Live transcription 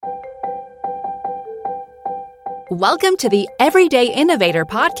Welcome to the Everyday Innovator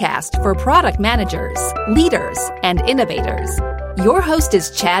podcast for product managers, leaders, and innovators. Your host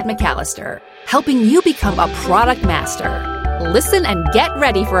is Chad McAllister, helping you become a product master. Listen and get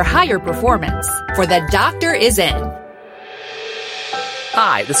ready for higher performance, for the doctor is in.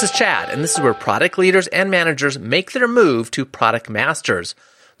 Hi, this is Chad, and this is where product leaders and managers make their move to product masters,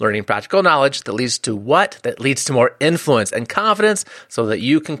 learning practical knowledge that leads to what? That leads to more influence and confidence so that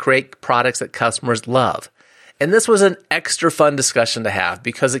you can create products that customers love. And this was an extra fun discussion to have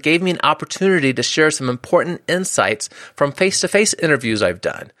because it gave me an opportunity to share some important insights from face-to-face interviews I've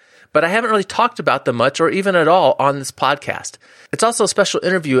done. But I haven't really talked about them much or even at all on this podcast. It's also a special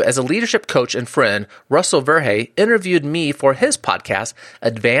interview as a leadership coach and friend, Russell Verhey, interviewed me for his podcast,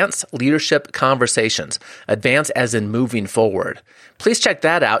 Advanced Leadership Conversations. Advance as in moving forward. Please check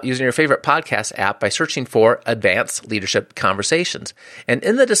that out using your favorite podcast app by searching for Advanced Leadership Conversations. And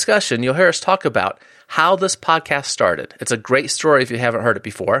in the discussion, you'll hear us talk about how this podcast started. It's a great story if you haven't heard it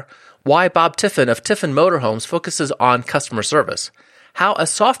before. Why Bob Tiffin of Tiffin Motorhomes focuses on customer service. How a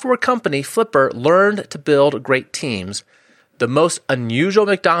software company, Flipper, learned to build great teams. The most unusual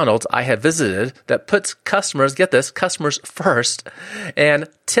McDonald's I have visited that puts customers, get this, customers first. And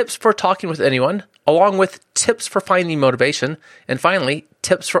tips for talking with anyone, along with tips for finding motivation. And finally,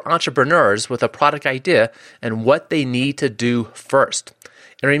 tips for entrepreneurs with a product idea and what they need to do first.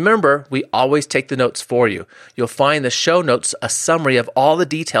 And remember, we always take the notes for you. You'll find the show notes, a summary of all the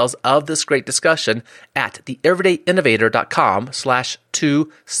details of this great discussion at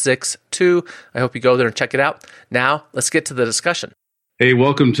theeverydayinnovator.com/262. I hope you go there and check it out. Now, let's get to the discussion. Hey,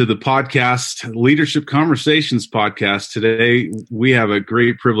 welcome to the podcast, Leadership Conversations podcast. Today, we have a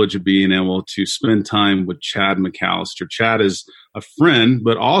great privilege of being able to spend time with Chad McAllister. Chad is a friend,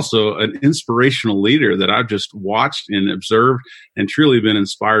 but also an inspirational leader that I've just watched and observed and truly been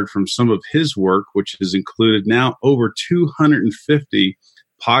inspired from some of his work, which has included now over 250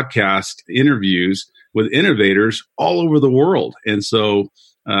 podcast interviews with innovators all over the world. And so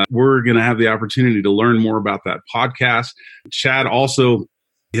we're going to have the opportunity to learn more about that podcast. Chad also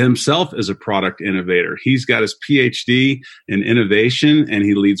himself is a product innovator. He's got his PhD in innovation, and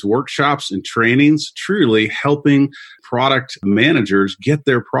he leads workshops and trainings, truly helping product managers get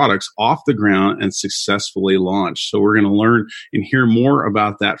their products off the ground and successfully launch. So we're going to learn and hear more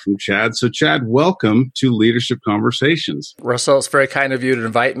about that from Chad. So Chad, welcome to Leadership Conversations. Russell, it's very kind of you to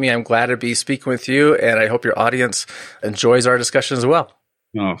invite me. I'm glad to be speaking with you, and I hope your audience enjoys our discussion as well.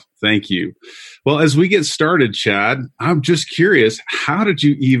 Oh, thank you. Well, as we get started, Chad, I'm just curious, how did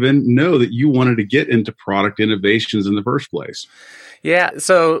you even know that you wanted to get into product innovations in the first place? Yeah,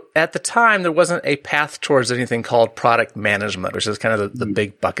 so at the time, there wasn't a path towards anything called product management, which is kind of the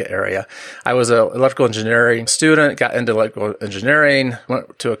big bucket area. I was an electrical engineering student, got into electrical engineering,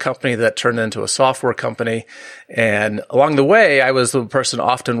 went to a company that turned into a software company. And along the way, I was the person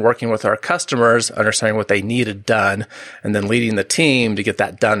often working with our customers, understanding what they needed done, and then leading the team to get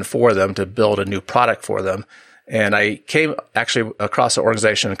that done for them, to build a new product for them. And I came actually across an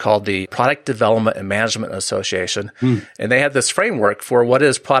organization called the Product Development and Management Association. And they had this framework for what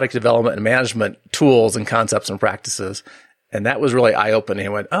is product development and management tools and concepts and practices. And that was really eye-opening. I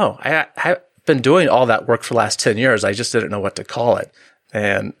went, oh, I've been doing all that work for the last 10 years. I just didn't know what to call it.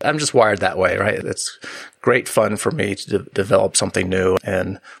 And I'm just wired that way, right? It's great fun for me to develop something new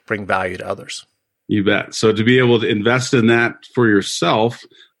and bring value to others. You bet. So to be able to invest in that for yourself,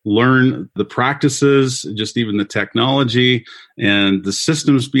 learn the practices, just even the technology and the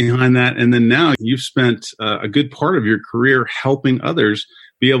systems behind that. And then now you've spent a good part of your career helping others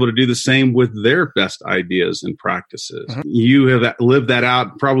be able to do the same with their best ideas and practices. Mm-hmm. You have lived that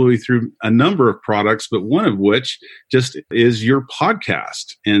out probably through a number of products, but one of which just is your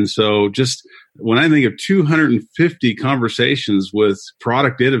podcast. And so just when I think of 250 conversations with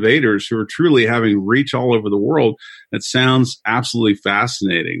product innovators who are truly having reach all over the world, it sounds absolutely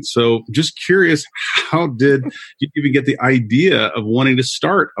fascinating. So just curious, how did you even get the idea of wanting to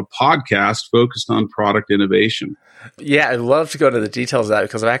start a podcast focused on product innovation? Yeah, I'd love to go into the details of that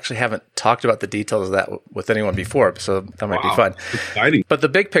because I actually haven't talked about the details of that with anyone before, so that might be fun. Exciting. But the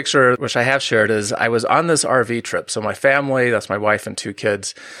big picture, which I have shared, is I was on this RV trip. So my family, that's my wife and 2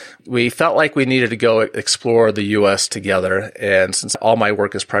 kids, we felt like we needed to go explore the U.S. together. And since all my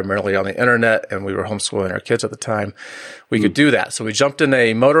work is primarily on the internet and we were homeschooling our kids at the time, we could do that. So we jumped in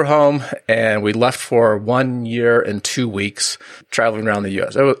a motorhome and we left for 1 year and 2 weeks traveling around the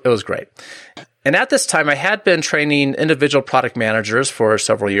U.S. It was great. And at this time, I had been training individual product managers for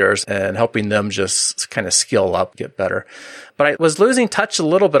several years and helping them just kind of skill up, get better. But I was losing touch a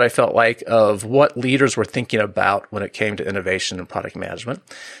little bit, I felt like, of what leaders were thinking about when it came to innovation and product management.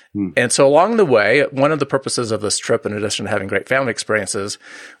 And so along the way, one of the purposes of this trip, in addition to having great family experiences,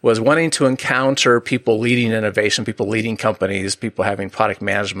 was wanting to encounter people leading innovation, people leading companies, people having product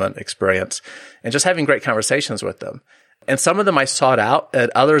management experience, and just having great conversations with them. And some of them I sought out,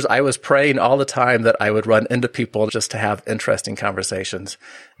 and others I was praying all the time that I would run into people just to have interesting conversations.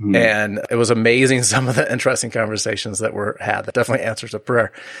 And it was amazing, some of the interesting conversations that were had. That definitely answers a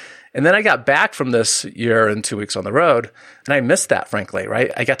prayer. And then I got back from this year and 2 weeks on the road, and I missed that, frankly,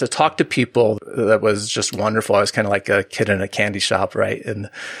 right? I got to talk to people that was just wonderful. I was kind of like a kid in a candy shop, right? And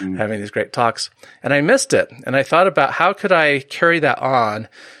having these great talks. And I missed it. And I thought about how could I carry that on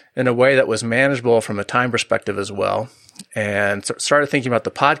in a way that was manageable from a time perspective as well. And started thinking about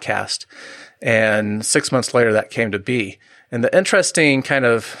the podcast. And 6 months later, that came to be. And the interesting kind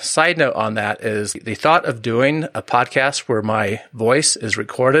of side note on that is the thought of doing a podcast where my voice is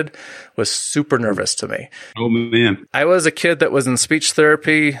recorded was super nervous to me. Oh, man. I was a kid that was in speech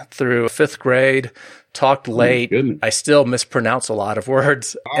therapy through 5th grade, talked late. I still mispronounce a lot of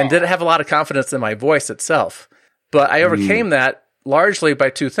words and didn't have a lot of confidence in my voice itself. But I overcame that largely by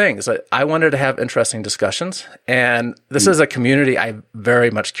two things. I wanted to have interesting discussions, and this is a community I very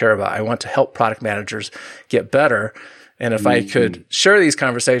much care about. I want to help product managers get better. And if I could share these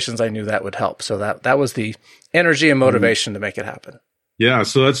conversations, I knew that would help. So that was the energy and motivation to make it happen. Yeah,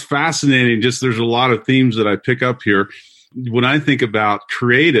 so that's fascinating. Just there's a lot of themes that I pick up here. When I think about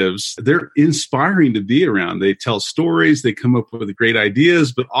creatives, they're inspiring to be around. They tell stories, they come up with great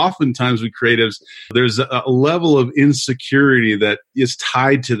ideas, but oftentimes with creatives, there's a level of insecurity that is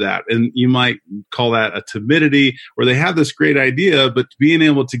tied to that. And you might call that a timidity, where they have this great idea, but being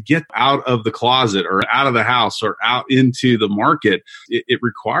able to get out of the closet or out of the house or out into the market, it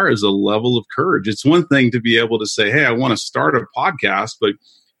requires a level of courage. It's one thing to be able to say, hey, I want to start a podcast, but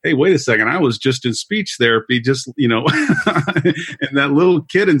hey, wait a second, I was just in speech therapy, and that little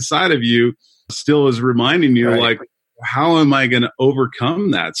kid inside of you still is reminding you, like, how am I going to overcome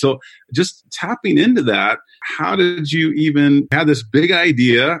that? So just tapping into that, how did you even have this big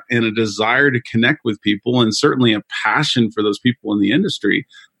idea and a desire to connect with people and certainly a passion for those people in the industry?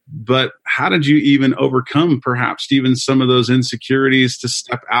 But how did you even overcome perhaps even some of those insecurities to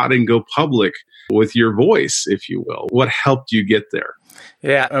step out and go public with your voice, if you will? What helped you get there?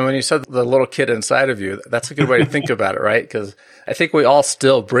 Yeah. And when you said the little kid inside of you, that's a good way to think about it, right? Because I think we all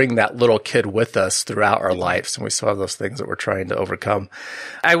still bring that little kid with us throughout our lives, and we still have those things that we're trying to overcome.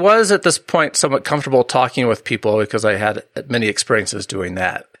 I was at this point somewhat comfortable talking with people because I had many experiences doing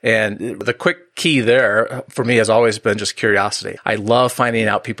that. And the quick key there for me has always been just curiosity. I love finding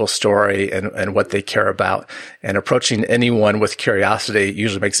out people's story and what they care about, and approaching anyone with curiosity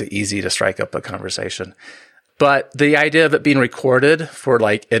usually makes it easy to strike up a conversation. But the idea of it being recorded for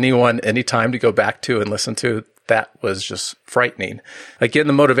like anyone, anytime to go back to and listen to, that was just frightening. Again,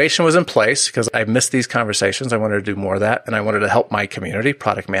 the motivation was in place because I missed these conversations. I wanted to do more of that, and I wanted to help my community,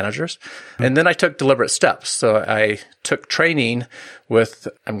 product managers. And then I took deliberate steps. So I took training with,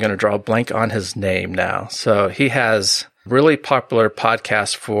 I'm going to draw a blank on his name now. So he has really popular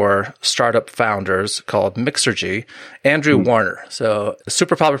podcast for startup founders called Mixergy, Andrew Warner. So a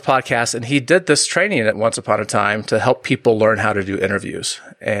super popular podcast. And he did this training at once upon a time to help people learn how to do interviews.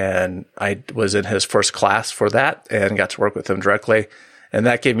 And I was in his first class for that and got to work with him directly. And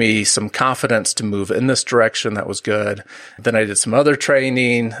that gave me some confidence to move in this direction. That was good. Then I did some other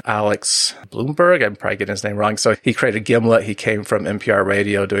training. Alex Bloomberg, I'm probably getting his name wrong. So he created Gimlet. He came from NPR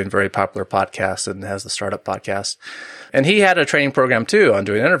Radio doing very popular podcasts and has the startup podcast. And he had a training program too on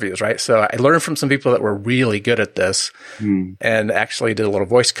doing interviews, right? So I learned from some people that were really good at this and actually did a little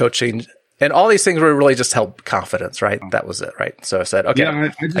voice coaching. And all these things were really just help confidence, right? That was it, right? So I said, okay, I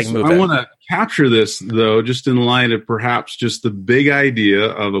can move in. I want to capture this, though, just in light of perhaps just the big idea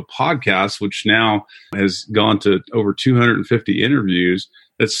of a podcast, which now has gone to over 250 interviews,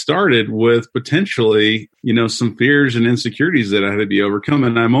 that started with potentially, some fears and insecurities that had to be overcome.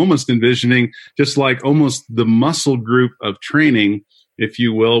 And I'm almost envisioning just like almost the muscle group of training, if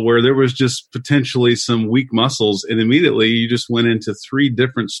you will, where there was just potentially some weak muscles. And immediately you just went into 3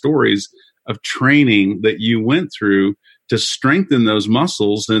 different stories of training that you went through to strengthen those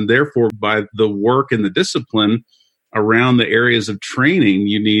muscles. And therefore, by the work and the discipline around the areas of training,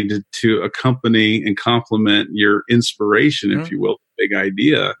 you needed to accompany and complement your inspiration, if you will, big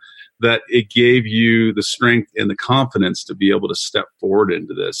idea. that it gave you the strength and the confidence to be able to step forward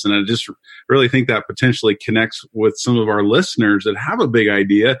into this. And I just really think that potentially connects with some of our listeners that have a big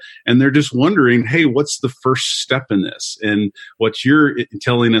idea and they're just wondering, hey, what's the first step in this? And what you're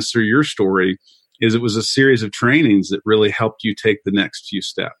telling us through your story is it was a series of trainings that really helped you take the next few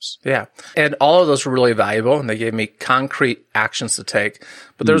steps. Yeah. And all of those were really valuable, and they gave me concrete actions to take.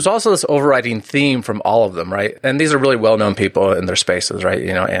 But there was also this overriding theme from all of them, right? And these are really well-known people in their spaces, right?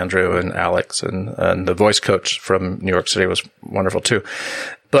 You know, Andrew and Alex and the voice coach from New York City was wonderful too.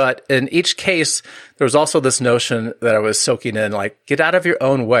 But in each case, there was also this notion that I was soaking in, like, get out of your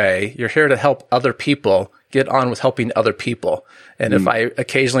own way. You're here to help other people. Get on with helping other people. And if I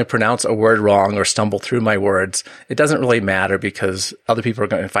occasionally pronounce a word wrong or stumble through my words, it doesn't really matter because other people are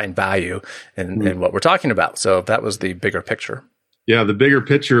going to find value in what we're talking about. So that was the bigger picture. Yeah, the bigger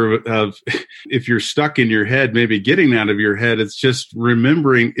picture of if you're stuck in your head, maybe getting out of your head, it's just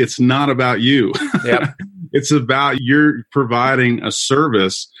remembering it's not about you. Yep. It's about you're providing a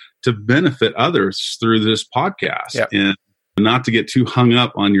service to benefit others through this podcast. Yep. And not to get too hung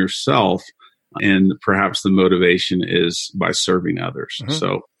up on yourself. And perhaps the motivation is by serving others. Mm-hmm.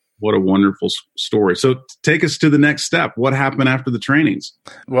 So what a wonderful story. So take us to the next step. What happened after the trainings?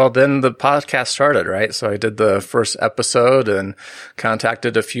 Well, then the podcast started, right? So I did the first episode and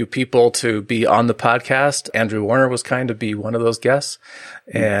contacted a few people to be on the podcast. Andrew Warner was kind to be one of those guests.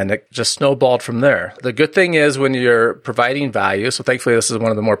 And it just snowballed from there. The good thing is when you're providing value, so thankfully this is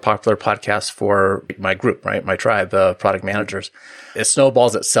one of the more popular podcasts for my group, right? My tribe, the product managers. It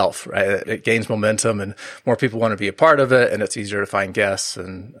snowballs itself, right? It gains momentum and more people want to be a part of it, and it's easier to find guests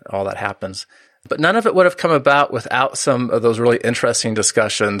and all that happens. But none of it would have come about without some of those really interesting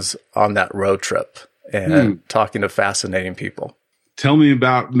discussions on that road trip and talking to fascinating people. Tell me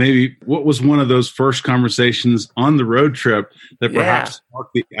about maybe what was one of those first conversations on the road trip that perhaps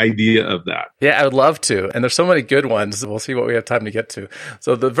sparked the idea of that. Yeah, I would love to. And there's so many good ones. We'll see what we have time to get to.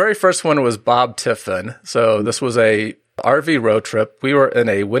 So the very first one was Bob Tiffin. So this was a RV road trip. We were in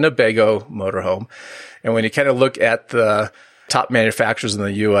a Winnebago motorhome. And when you kind of look at the top manufacturers in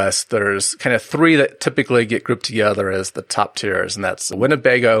the U.S., there's kind of three that typically get grouped together as the top tiers. And that's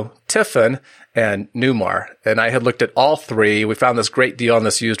Winnebago, Tiffin, and Newmar. And I had looked at all three. We found this great deal on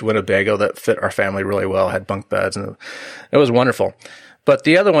this used Winnebago that fit our family really well, had bunk beds, and it was wonderful. But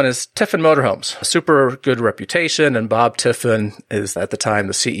the other one is Tiffin Motorhomes, super good reputation. And Bob Tiffin is at the time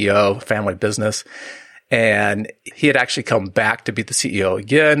the CEO, family business. And he had actually come back to be the CEO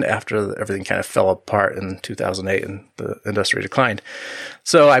again after everything kind of fell apart in 2008 and the industry declined.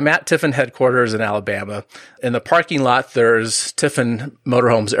 So I'm at Tiffin headquarters in Alabama. In the parking lot, there's Tiffin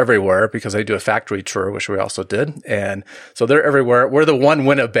motorhomes everywhere because they do a factory tour, which we also did. And so they're everywhere. We're the one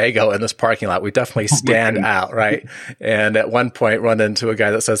Winnebago in this parking lot. We definitely stand out, right? And at one point run into a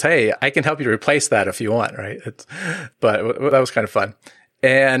guy that says, hey, I can help you replace that if you want, right? But that was kind of fun.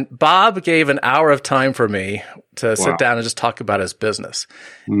 And Bob gave an hour of time for me to sit down and just talk about his business.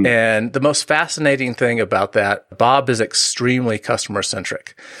 And the most fascinating thing about that, Bob is extremely customer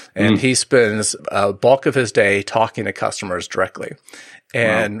centric, and he spends a bulk of his day talking to customers directly.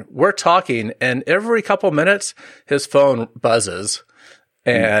 And we're talking, and every couple minutes, his phone buzzes.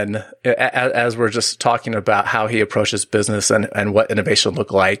 And as we're just talking about how he approaches business and what innovation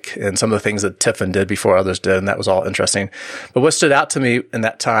looked like and some of the things that Tiffin did before others did, and that was all interesting. But what stood out to me in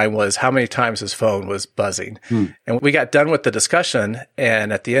that time was how many times his phone was buzzing. And we got done with the discussion,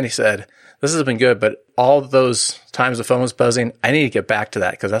 and at the end he said, this has been good, but all those times the phone was buzzing, I need to get back to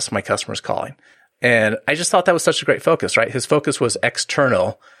that because that's my customers calling. And I just thought that was such a great focus, right? His focus was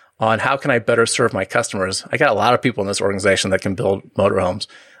external on how can I better serve my customers. I got a lot of people in this organization that can build motorhomes.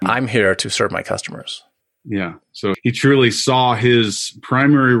 I'm here to serve my customers. Yeah. So he truly saw his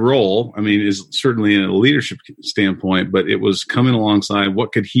primary role. I mean, is certainly in a leadership standpoint, but it was coming alongside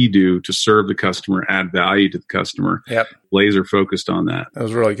what could he do to serve the customer, add value to the customer. Yep. Laser focused on that. That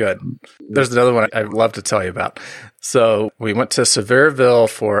was really good. There's another one I'd love to tell you about. So we went to Sevierville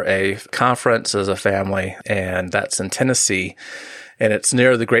for a conference as a family, and that's in Tennessee. And it's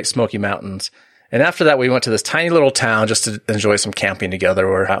near the Great Smoky Mountains. And after that, we went to this tiny little town just to enjoy some camping together.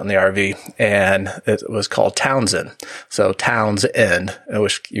 We're out in the RV, and it was called Townsend. So Towns End,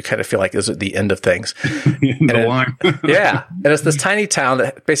 which you kind of feel like is the end of things. Line. Yeah. And it's this tiny town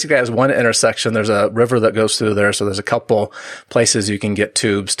that basically has one intersection. There's a river that goes through there. So there's a couple places you can get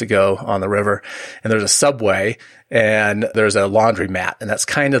tubes to go on the river. And there's a subway. And there's a laundromat, and that's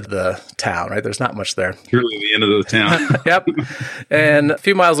kind of the town, right? There's not much there. Really the end of the town. Yep. And a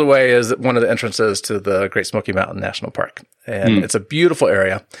few miles away is one of the entrances to the Great Smoky Mountain National Park. And it's a beautiful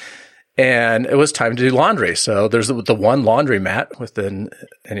area. And it was time to do laundry. So there's the one laundromat within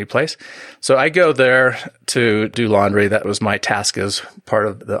any place. So I go there to do laundry. That was my task as part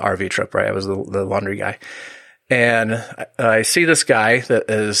of the RV trip, right? I was the laundry guy. And I see this guy that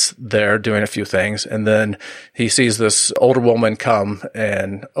is there doing a few things. And then he sees this older woman come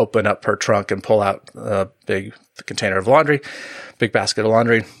and open up her trunk and pull out a big container of laundry, big basket of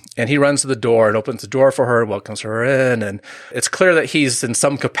laundry. And he runs to the door and opens the door for her, welcomes her in. And it's clear that he's in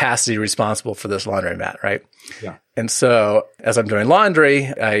some capacity responsible for this laundromat, right? Yeah. And so as I'm doing laundry,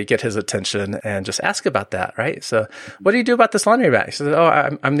 I get his attention and just ask about that, right? So what do you do about this laundromat? He says,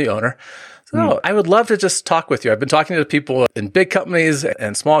 oh, I'm the owner. So I would love to just talk with you. I've been talking to people in big companies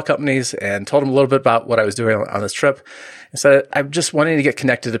and small companies and told them a little bit about what I was doing on this trip. And so I'm just wanting to get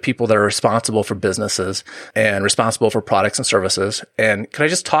connected to people that are responsible for businesses and responsible for products and services. And could I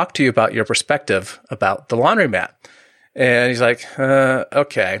just talk to you about your perspective about the laundromat? And he's like,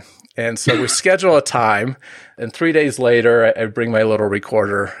 okay. And so we schedule a time, and 3 days later, I bring my little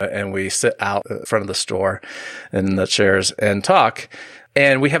recorder and we sit out in front of the store in the chairs and talk.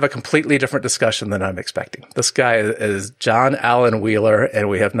 And we have a completely different discussion than I'm expecting. This guy is John Allen Wheeler, and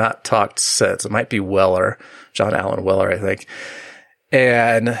we have not talked since. It might be Weller, John Allen Weller, I think.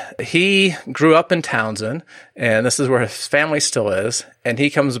 And he grew up in Townsend, and this is where his family still is. And he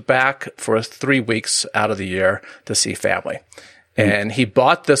comes back for 3 weeks out of the year to see family. And he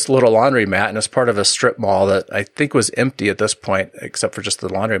bought this little laundromat, and it's part of a strip mall that I think was empty at this point, except for just the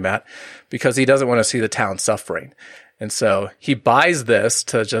laundromat, because he doesn't want to see the town suffering. And so he buys this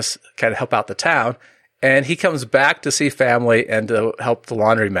to just kind of help out the town. And he comes back to see family and to help the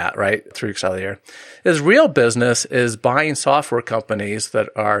laundromat, right, 3 weeks out of the year. His real business is buying software companies that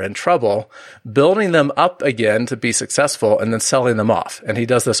are in trouble, building them up again to be successful, and then selling them off. And he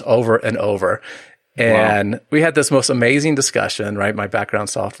does this over and over. And we had this most amazing discussion, right? My background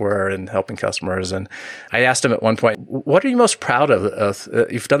software and helping customers. And I asked him at one point, what are you most proud of?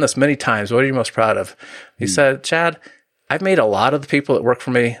 You've done this many times. What are you most proud of? He said, Chad, I've made a lot of the people that work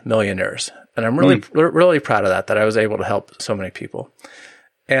for me millionaires. And I'm really proud of that I was able to help so many people.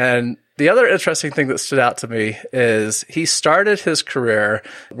 And the other interesting thing that stood out to me is he started his career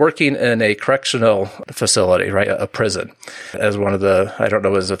working in a correctional facility, right? A prison, as one of the, I don't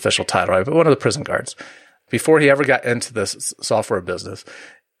know his official title, right? But one of the prison guards before he ever got into this software business.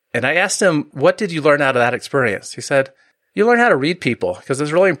 And I asked him, what did you learn out of that experience? He said, you learn how to read people, because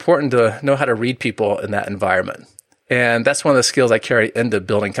it's really important to know how to read people in that environment. And that's one of the skills I carry into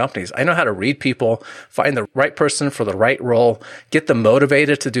building companies. I know how to read people, find the right person for the right role, get them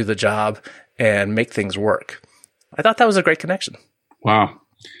motivated to do the job, and make things work. I thought that was a great connection. Wow.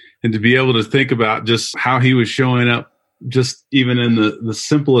 And to be able to think about just how he was showing up, just even in the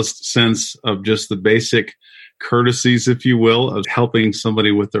simplest sense of just the basic courtesies, if you will, of helping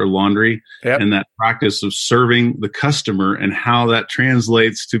somebody with their laundry, and that practice of serving the customer, and how that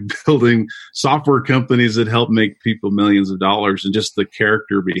translates to building software companies that help make people millions of dollars, and just the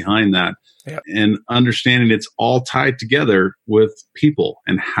character behind that, and understanding it's all tied together with people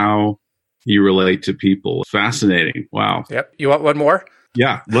and how you relate to people. Fascinating. Wow. Yep. You want one more?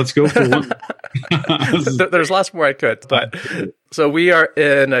 Yeah, let's go for one. There's lots more I could, but so we are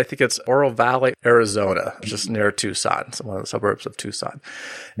in, I think it's Oro Valley, Arizona, just near Tucson, one of the suburbs of Tucson,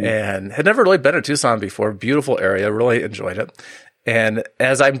 and had never really been to Tucson before. Beautiful area, really enjoyed it. And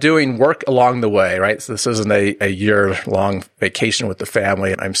as I'm doing work along the way, right, so this isn't a year-long vacation with the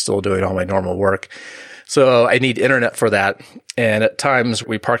family, I'm still doing all my normal work. So I need internet for that. And at times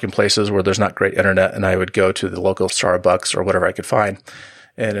we park in places where there's not great internet, and I would go to the local Starbucks or whatever I could find.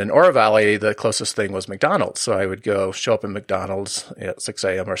 And in Oro Valley, the closest thing was McDonald's. So I would go show up in McDonald's at 6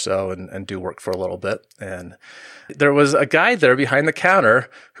 a.m. or so and do work for a little bit. And there was a guy there behind the counter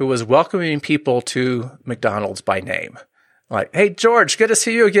who was welcoming people to McDonald's by name. Like, hey, George, good to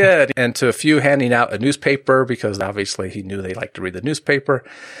see you again. And to a few handing out a newspaper, because obviously he knew they liked to read the newspaper.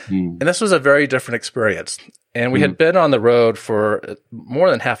 And this was a very different experience. And we had been on the road for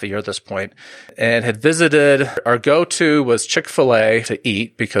more than half a year at this point, and had visited. Our go-to was Chick-fil-A to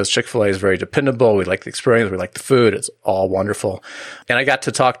eat, because Chick-fil-A is very dependable. We like the experience. We like the food. It's all wonderful. And I got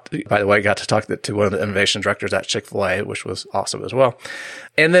to talk, by the way, to one of the innovation directors at Chick-fil-A, which was awesome as well.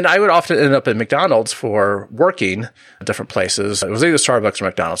 And then I would often end up at McDonald's for working at different places. It was either Starbucks or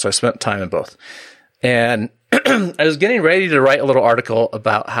McDonald's, so I spent time in both. And I was getting ready to write a little article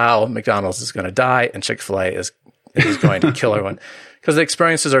about how McDonald's is going to die and Chick-fil-A is going to kill everyone, because the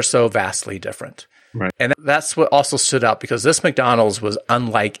experiences are so vastly different. Right. And that's what also stood out, because this McDonald's was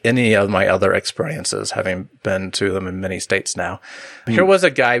unlike any of my other experiences, having been to them in many states now. Here was a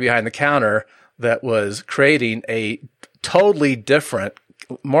guy behind the counter that was creating a totally different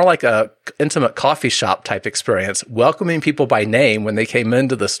more like a intimate coffee shop type experience, welcoming people by name when they came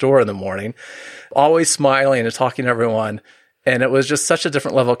into the store in the morning, always smiling and talking to everyone. And it was just such a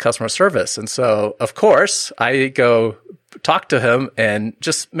different level of customer service. And so, of course, I go talk to him and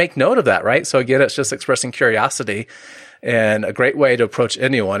just make note of that, right? So again, it's just expressing curiosity. And a great way to approach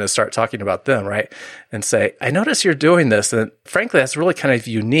anyone is start talking about them, right? And say, I notice you're doing this. And frankly, that's really kind of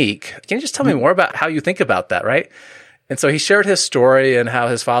unique. Can you just tell me more about how you think about that, right? And so he shared his story and how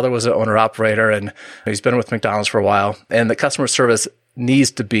his father was an owner-operator and he's been with McDonald's for a while. And the customer service needs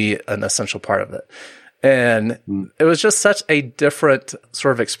to be an essential part of it. And it was just such a different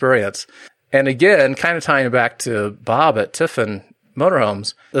sort of experience. And again, kind of tying back to Bob at Tiffin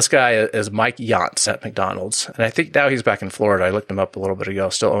Motorhomes, this guy is Mike Yantz at McDonald's. And I think now he's back in Florida. I looked him up a little bit ago,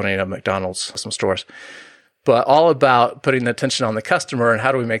 still owning a McDonald's, some stores. But all about putting the attention on the customer and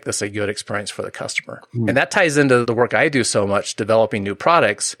how do we make this a good experience for the customer. And that ties into the work I do so much, developing new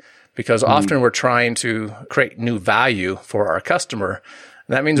products, because often we're trying to create new value for our customer.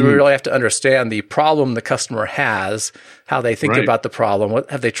 And that means we really have to understand the problem the customer has, how they think about the problem,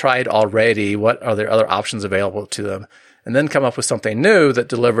 what have they tried already, what are there other options available to them, and then come up with something new that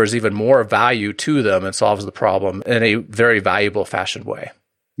delivers even more value to them and solves the problem in a very valuable fashion way.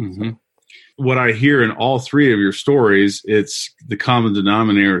 What I hear in all three of your stories, it's the common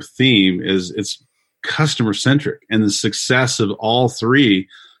denominator theme is it's customer centric, and the success of all three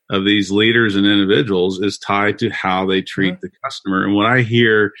of these leaders and individuals is tied to how they treat the customer. And what I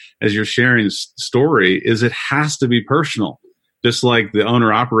hear as you're sharing this story is it has to be personal. Just like the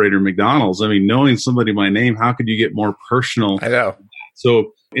owner operator McDonald's. I mean, knowing somebody by name, how could you get more personal? I know.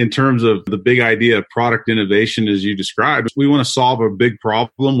 So in terms of the big idea of product innovation, as you described, we want to solve a big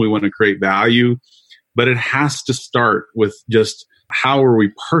problem. We want to create value, but it has to start with just how are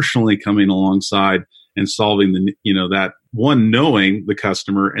we personally coming alongside and solving that one, knowing the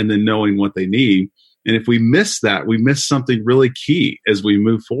customer and then knowing what they need. And if we miss that, we miss something really key as we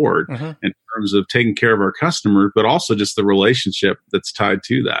move forward in terms of taking care of our customer, but also just the relationship that's tied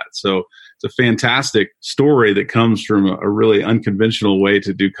to that. So it's a fantastic story that comes from a really unconventional way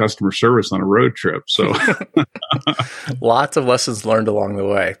to do customer service on a road trip. So lots of lessons learned along the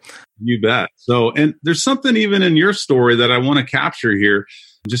way. You bet. So, and there's something even in your story that I want to capture here.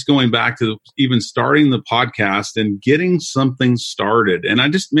 Just going back to even starting the podcast and getting something started. And I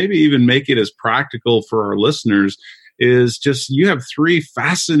just maybe even make it as practical for our listeners is just you have three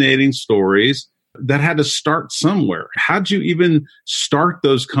fascinating stories that had to start somewhere. How'd you even start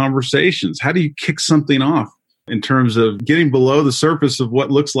those conversations? How do you kick something off in terms of getting below the surface of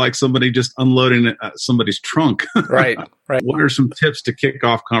what looks like somebody just unloading somebody's trunk? Right. What are some tips to kick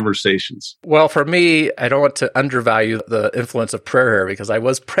off conversations? Well, for me, I don't want to undervalue the influence of prayer because I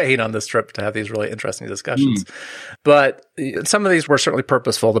was praying on this trip to have these really interesting discussions. But some of these were certainly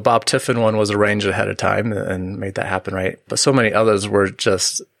purposeful. The Bob Tiffin one was arranged ahead of time and made that happen, right? But so many others were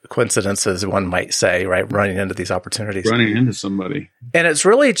just coincidences, one might say, right? Running into these opportunities. Running into somebody. And it's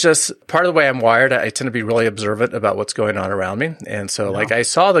really just part of the way I'm wired. I tend to be really observant about what's going on around me. And so like I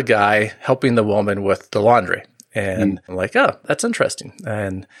saw the guy helping the woman with the laundry. And I'm like, oh, that's interesting.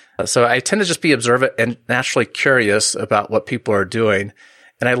 And so I tend to just be observant and naturally curious about what people are doing.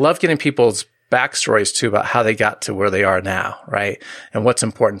 And I love getting people's backstories too about how they got to where they are now, right? And what's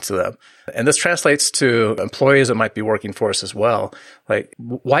important to them. And this translates to employees that might be working for us as well. Like,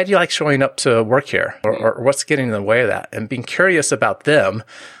 why do you like showing up to work here? Or what's getting in the way of that? And being curious about them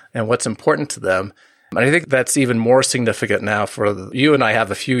and what's important to them. And I think that's even more significant now for you and I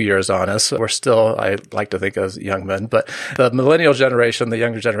have a few years on us. We're still, I like to think as young men, but the millennial generation, the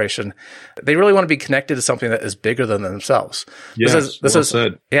younger generation, they really want to be connected to something that is bigger than themselves. Yes, this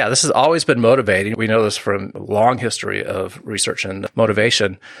has always been motivating. We know this from a long history of research and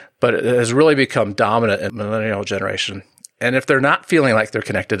motivation, but it has really become dominant in the millennial generation. And if they're not feeling like they're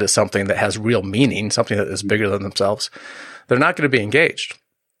connected to something that has real meaning, something that is bigger than themselves, they're not going to be engaged.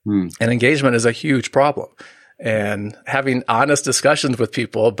 And engagement is a huge problem. And having honest discussions with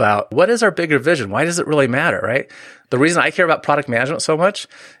people about what is our bigger vision? Why does it really matter, right? The reason I care about product management so much,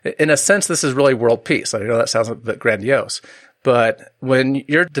 in a sense, this is really world peace. I know that sounds a bit grandiose, but when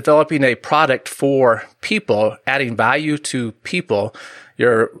you're developing a product for people, adding value to people,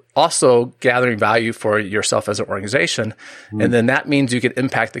 you're also gathering value for yourself as an organization. And then that means you can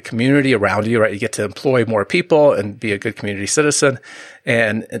impact the community around you, right? You get to employ more people and be a good community citizen.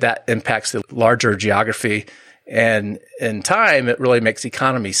 And that impacts the larger geography. And in time, it really makes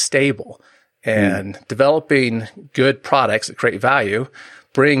economies stable. And developing good products that create value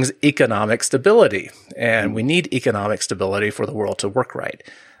brings economic stability. And we need economic stability for the world to work right.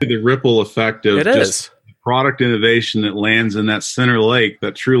 The ripple effect of product innovation that lands in that center lake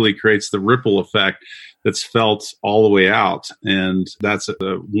that truly creates the ripple effect that's felt all the way out. And that's a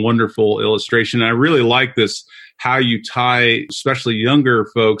wonderful illustration. I really like this, how you tie, especially younger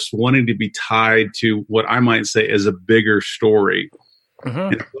folks wanting to be tied to what I might say is a bigger story. Mm-hmm.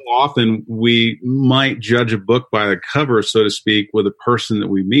 And so often we might judge a book by the cover, so to speak, with a person that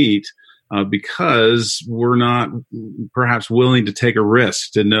we meet, because we're not perhaps willing to take a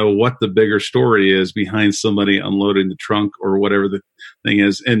risk to know what the bigger story is behind somebody unloading the trunk or whatever the thing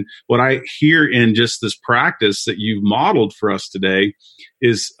is. And what I hear in just this practice that you've modeled for us today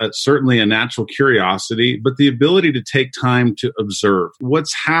is certainly a natural curiosity, but the ability to take time to observe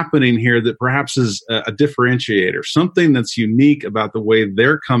what's happening here that perhaps is a differentiator, something that's unique about the way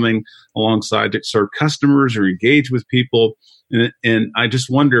they're coming alongside to serve customers or engage with people. And I just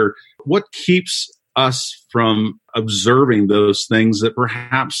wonder, what keeps us from observing those things that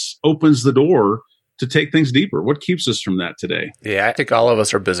perhaps opens the door to take things deeper? What keeps us from that today? Yeah, I think all of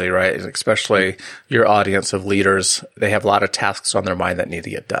us are busy, right? Especially your audience of leaders. They have a lot of tasks on their mind that need to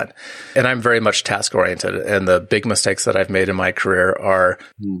get done. And I'm very much task-oriented. And the big mistakes that I've made in my career are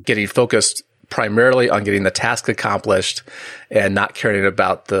getting focused primarily on getting the task accomplished and not caring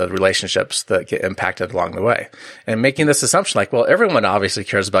about the relationships that get impacted along the way. And making this assumption like, well, everyone obviously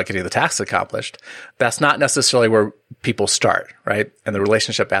cares about getting the task accomplished. That's not necessarily where people start, right? And the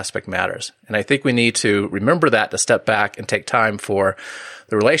relationship aspect matters. And I think we need to remember that, to step back and take time for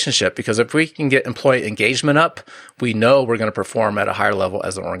the relationship, because if we can get employee engagement up, we know we're going to perform at a higher level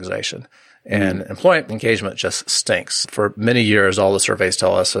as an organization. And employee engagement just stinks. For many years, all the surveys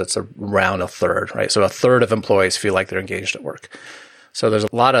tell us it's around a third, right? So a third of employees feel like they're engaged at work. So there's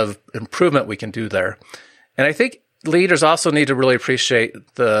a lot of improvement we can do there. And I think leaders also need to really appreciate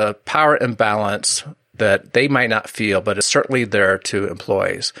the power imbalance that they might not feel, but it's certainly there to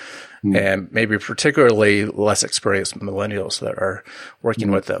employees. And maybe particularly less experienced millennials that are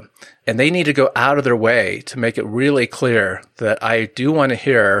working with them. And they need to go out of their way to make it really clear that I do want to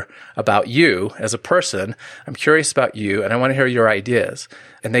hear about you as a person. I'm curious about you, and I want to hear your ideas.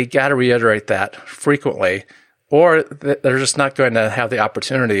 And they got to reiterate that frequently, or they're just not going to have the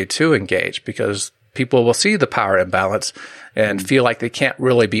opportunity to engage, because people will see the power imbalance and feel like they can't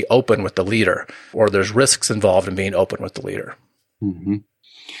really be open with the leader, or there's risks involved in being open with the leader. Mm-hmm.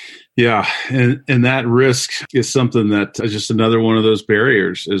 Yeah, and that risk is something that is just another one of those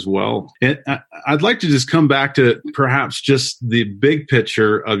barriers as well. And I'd like to just come back to perhaps just the big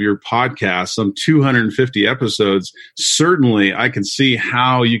picture of your podcast, some 250 episodes. Certainly, I can see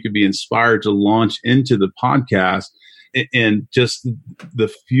how you could be inspired to launch into the podcast, and just the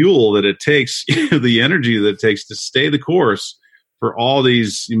fuel that it takes, the energy that it takes to stay the course for all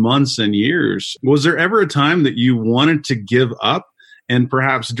these months and years. Was there ever a time that you wanted to give up? And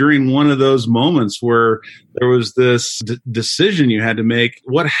perhaps during one of those moments where there was this decision you had to make,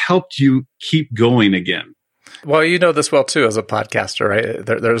 what helped you keep going again? Well, you know this well, too, as a podcaster, right?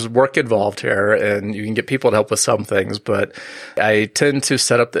 There's work involved here, and you can get people to help with some things, but I tend to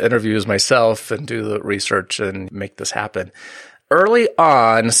set up the interviews myself and do the research and make this happen. Early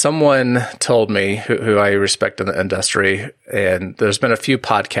on, someone told me, who I respect in the industry, and there's been a few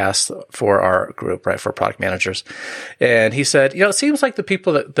podcasts for our group, right, for product managers. And he said, it seems like the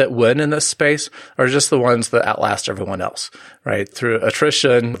people that win in this space are just the ones that outlast everyone else, right? Through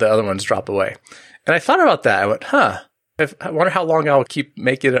attrition, the other ones drop away. And I thought about that. I went, I wonder how long I'll keep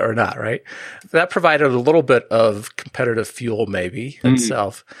making it or not, right? That provided a little bit of competitive fuel maybe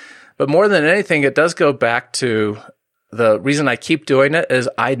itself. But more than anything, it does go back to the reason I keep doing it is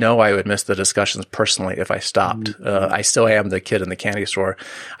I know I would miss the discussions personally if I stopped. I still am the kid in the candy store.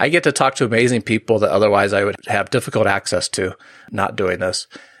 I get to talk to amazing people that otherwise I would have difficult access to not doing this.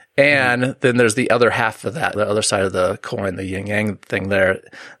 And then there's the other half of that, the other side of the coin, the yin-yang thing there,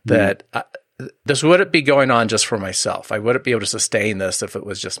 that this wouldn't be going on just for myself. I wouldn't be able to sustain this if it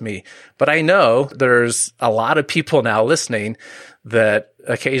was just me. But I know there's a lot of people now listening that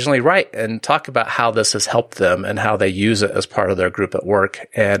occasionally write and talk about how this has helped them and how they use it as part of their group at work,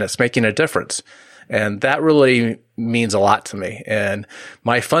 and it's making a difference. And that really means a lot to me. And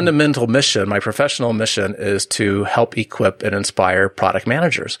my fundamental mission, my professional mission, is to help equip and inspire product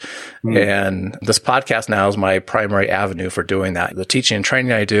managers. And this podcast now is my primary avenue for doing that. The teaching and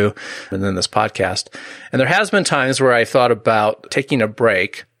training I do, and then this podcast. And there has been times where I thought about taking a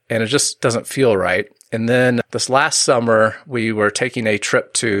break, and it just doesn't feel right. And then this last summer, we were taking a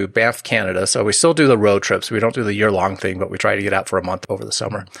trip to Banff, Canada. So we still do the road trips. We don't do the year-long thing, but we try to get out for a month over the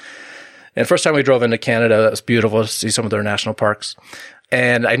summer. And first time we drove into Canada, it was beautiful to see some of their national parks.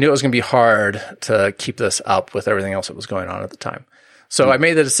 And I knew it was going to be hard to keep this up with everything else that was going on at the time. So I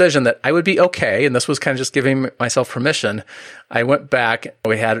made the decision that I would be okay, and this was kind of just giving myself permission. I went back.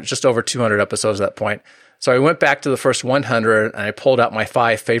 We had just over 200 episodes at that point. So I went back to the first 100 and I pulled out my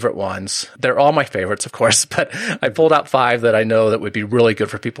 5 favorite ones. They're all my favorites, of course, but I pulled out 5 that I know that would be really good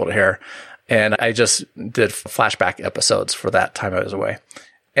for people to hear. And I just did flashback episodes for that time I was away.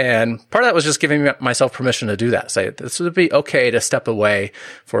 And part of that was just giving myself permission to do that. Say, this would be okay to step away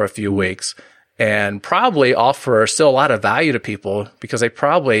for a few weeks and probably offer still a lot of value to people, because they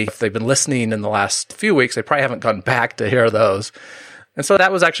probably, if they've been listening in the last few weeks, they probably haven't gone back to hear those. And so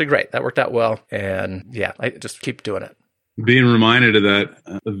that was actually great. That worked out well. And yeah, I just keep doing it. Being reminded of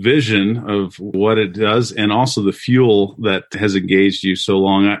that vision of what it does, and also the fuel that has engaged you so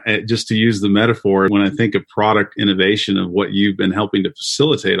long. Just to use the metaphor, when I think of product innovation, of what you've been helping to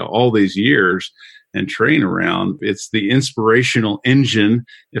facilitate all these years and train around, it's the inspirational engine,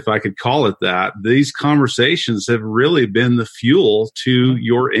 if I could call it that. These conversations have really been the fuel to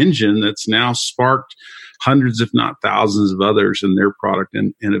your engine that's now sparked hundreds, if not thousands, of others in their product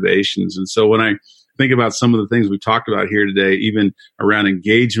and innovations. And so when I think about some of the things we talked about here today, even around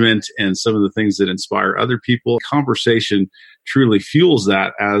engagement and some of the things that inspire other people, conversation truly fuels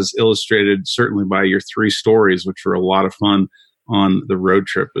that, as illustrated certainly by your 3 stories, which were a lot of fun on the road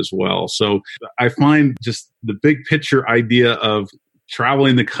trip as well. So I find just the big picture idea of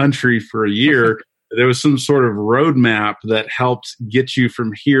traveling the country for a year, there was some sort of roadmap that helped get you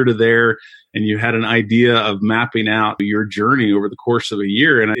from here to there. And you had an idea of mapping out your journey over the course of a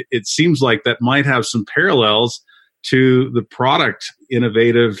year. And it seems like that might have some parallels to the product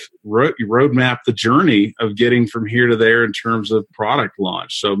innovative roadmap, the journey of getting from here to there in terms of product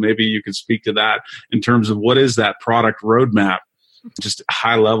launch. So maybe you could speak to that in terms of what is that product roadmap, just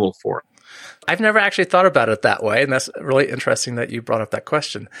high level for it. I've never actually thought about it that way, and that's really interesting that you brought up that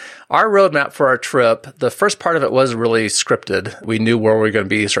question. Our roadmap for our trip, the first part of it was really scripted. We knew where we were going to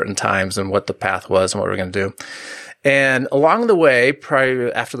be certain times and what the path was and what we were going to do. And along the way,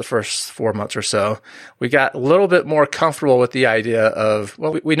 probably after the first 4 months or so, we got a little bit more comfortable with the idea of,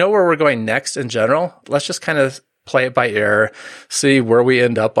 well, we know where we're going next in general. Let's just kind of play it by ear, see where we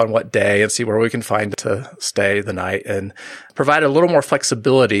end up on what day, and see where we can find to stay the night, and provide a little more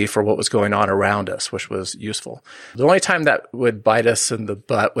flexibility for what was going on around us, which was useful. The only time that would bite us in the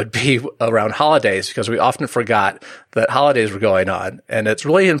butt would be around holidays, because we often forgot that holidays were going on, and it's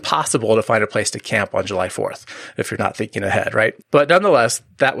really impossible to find a place to camp on July 4th if you're not thinking ahead, right? But nonetheless,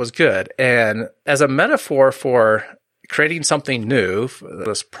 that was good. And as a metaphor for creating something new,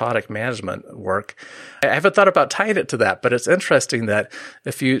 this product management work, I haven't thought about tying it to that, but it's interesting that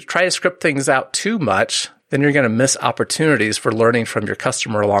if you try to script things out too much, then you're going to miss opportunities for learning from your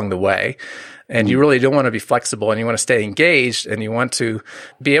customer along the way. And you really don't want to be flexible, and you want to stay engaged, and you want to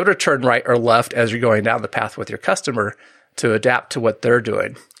be able to turn right or left as you're going down the path with your customer to adapt to what they're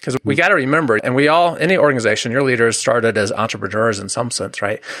doing. Because we got to remember, and we all, any organization, your leaders started as entrepreneurs in some sense,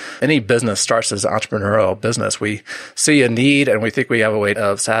 right? Any business starts as an entrepreneurial business. We see a need and we think we have a way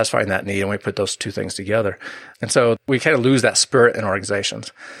of satisfying that need, and we put those 2 things together. And so we kind of lose that spirit in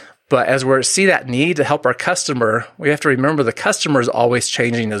organizations. But as we see that need to help our customer, we have to remember the customer is always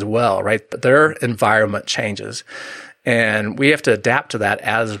changing as well, right? But their environment changes. And we have to adapt to that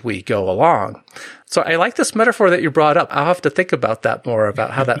as we go along. So I like this metaphor that you brought up. I'll have to think about that more,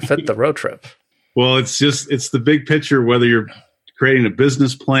 about how that fit the road trip. Well, it's the big picture, whether you're creating a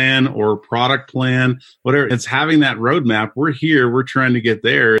business plan or a product plan, whatever, it's having that roadmap. We're here, we're trying to get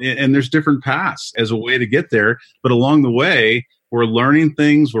there. And there's different paths as a way to get there. But along the way, we're learning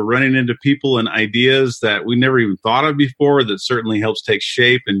things. We're running into people and ideas that we never even thought of before, that certainly helps take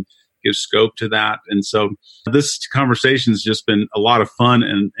shape and give scope to that. And so this conversation has just been a lot of fun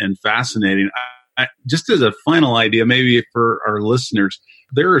and fascinating. Just as a final idea, maybe for our listeners,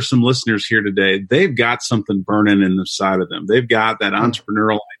 there are some listeners here today. They've got something burning in the side of them. They've got that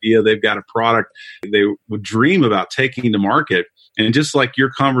entrepreneurial idea. They've got a product they would dream about taking to market. And just like your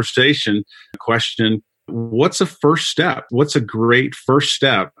conversation question, what's a first step? What's a great first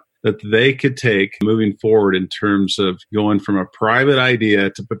step that they could take moving forward in terms of going from a private idea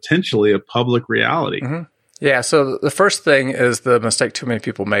to potentially a public reality? Mm-hmm. Yeah, so the first thing is the mistake too many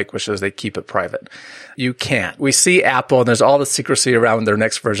people make, which is they keep it private. You can't. We see Apple, and there's all the secrecy around their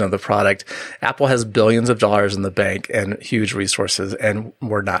next version of the product. Apple has billions of dollars in the bank and huge resources, and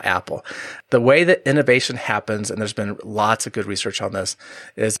we're not Apple. The way that innovation happens, and there's been lots of good research on this,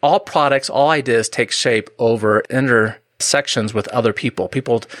 is all products, all ideas take shape over sections with other people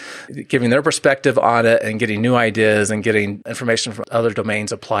giving their perspective on it and getting new ideas and getting information from other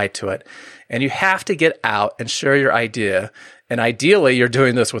domains applied to it. And you have to get out and share your idea. And ideally, you're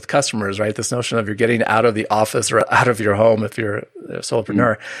doing this with customers, right? This notion of you're getting out of the office or out of your home if you're a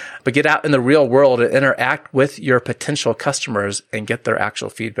solopreneur, but get out in the real world and interact with your potential customers and get their actual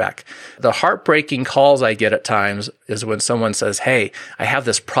feedback. The heartbreaking calls I get at times is when someone says, hey, I have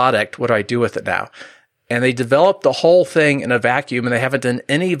this product. What do I do with it now? And they develop the whole thing in a vacuum and they haven't done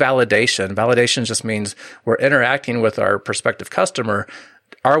any validation. Validation just means we're interacting with our prospective customer.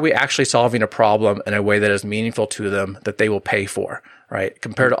 Are we actually solving a problem in a way that is meaningful to them that they will pay for, right?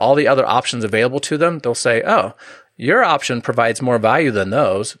 Compared to all the other options available to them, they'll say, oh, your option provides more value than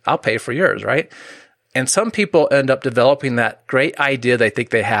those. I'll pay for yours, right? And some people end up developing that great idea they think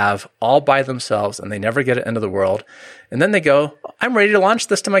they have all by themselves and they never get it into the world. And then they go, I'm ready to launch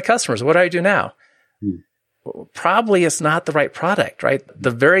this to my customers. What do I do now? Probably it's not the right product, right? The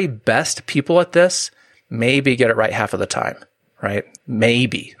very best people at this maybe get it right half of the time. Right?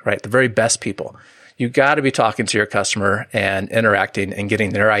 Maybe, right? The very best people. You got to be talking to your customer and interacting and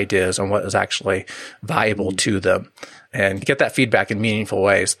getting their ideas on what is actually valuable to them and get that feedback in meaningful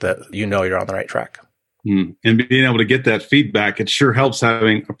ways that you know you're on the right track. And being able to get that feedback, it sure helps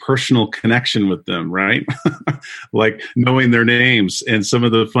having a personal connection with them, right? Like knowing their names and some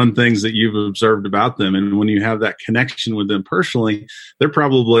of the fun things that you've observed about them. And when you have that connection with them personally, they're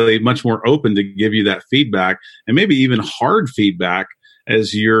probably much more open to give you that feedback and maybe even hard feedback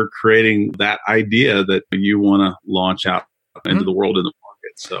as you're creating that idea that you want to launch out into the world in the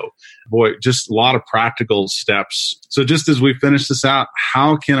market. So, boy, just a lot of practical steps. So just as we finish this out,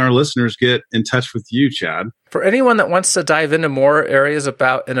 how can our listeners get in touch with you, Chad? For anyone that wants to dive into more areas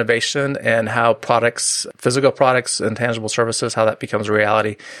about innovation and how products, physical products and tangible services, how that becomes a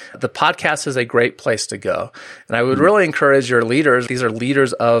reality, the podcast is a great place to go. And I would really encourage your leaders. These are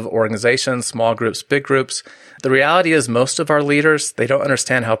leaders of organizations, small groups, big groups. The reality is most of our leaders, they don't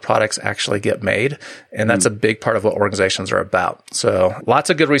understand how products actually get made. And that's a big part of what organizations are about. So lots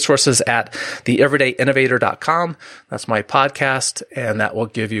of good resources at theeverydayinnovator.com. That's my podcast. And that will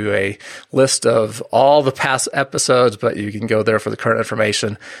give you a list of all the past episodes, but you can go there for the current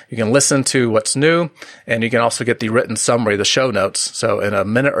information. You can listen to what's new, and you can also get the written summary, the show notes. So in a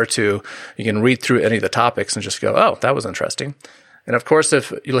minute or two, you can read through any of the topics and just go, oh, that was interesting. And of course,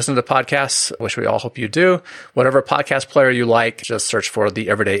 if you listen to the podcasts, which we all hope you do, whatever podcast player you like, just search for The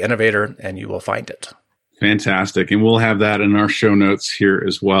Everyday Innovator and you will find it. Fantastic. And we'll have that in our show notes here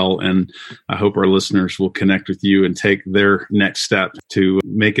as well. And I hope our listeners will connect with you and take their next step to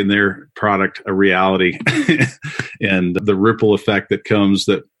making their product a reality and the ripple effect that comes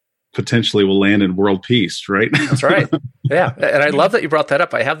that potentially will land in world peace, right? That's right. Yeah. And I love that you brought that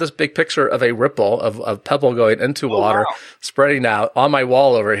up. I have this big picture of a ripple of pebble going into water, spreading out on my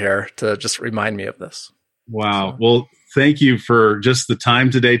wall over here to just remind me of this. Wow. Well, thank you for just the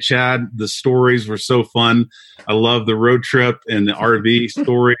time today, Chad. The stories were so fun. I love the road trip and the RV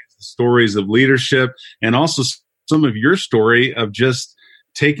stories, the stories of leadership, and also some of your story of just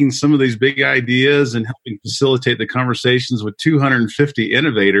taking some of these big ideas and helping facilitate the conversations with 250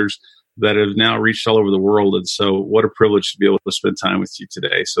 innovators that have now reached all over the world. And so what a privilege to be able to spend time with you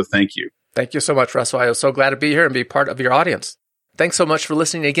today. So thank you. Thank you so much, Russell. I was so glad to be here and be part of your audience. Thanks so much for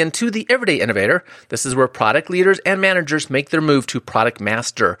listening again to The Everyday Innovator. This is where product leaders and managers make their move to product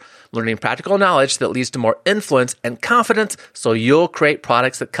master, learning practical knowledge that leads to more influence and confidence so you'll create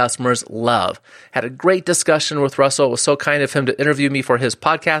products that customers love. Had a great discussion with Russell. It was so kind of him to interview me for his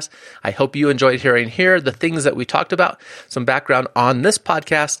podcast. I hope you enjoyed hearing here the things that we talked about, some background on this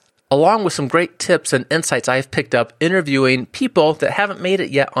podcast, along with some great tips and insights I have picked up interviewing people that haven't made it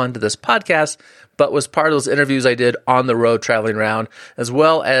yet onto this podcast, but was part of those interviews I did on the road traveling around, as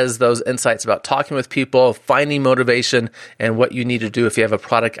well as those insights about talking with people, finding motivation, and what you need to do if you have a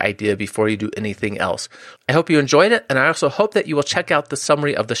product idea before you do anything else. I hope you enjoyed it, and I also hope that you will check out the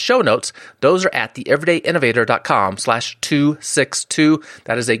summary of the show notes. Those are at theeverydayinnovator.com/262.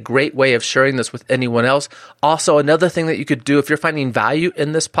 That is a great way of sharing this with anyone else. Also, another thing that you could do if you're finding value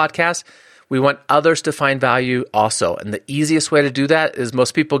in this podcast, we want others to find value also. And the easiest way to do that is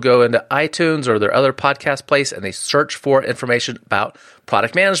most people go into iTunes or their other podcast place and they search for information about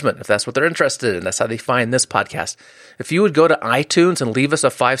product management, if that's what they're interested in. That's how they find this podcast. If you would go to iTunes and leave us a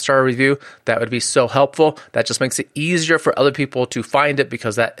 5-star review, that would be so helpful. That just makes it easier for other people to find it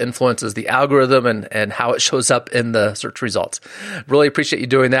because that influences the algorithm and how it shows up in the search results. Really appreciate you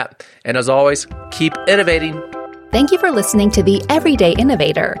doing that. And as always, keep innovating. Thank you for listening to The Everyday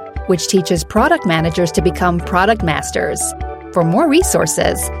Innovator, which teaches product managers to become product masters. For more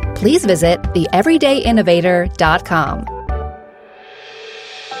resources, please visit theeverydayinnovator.com.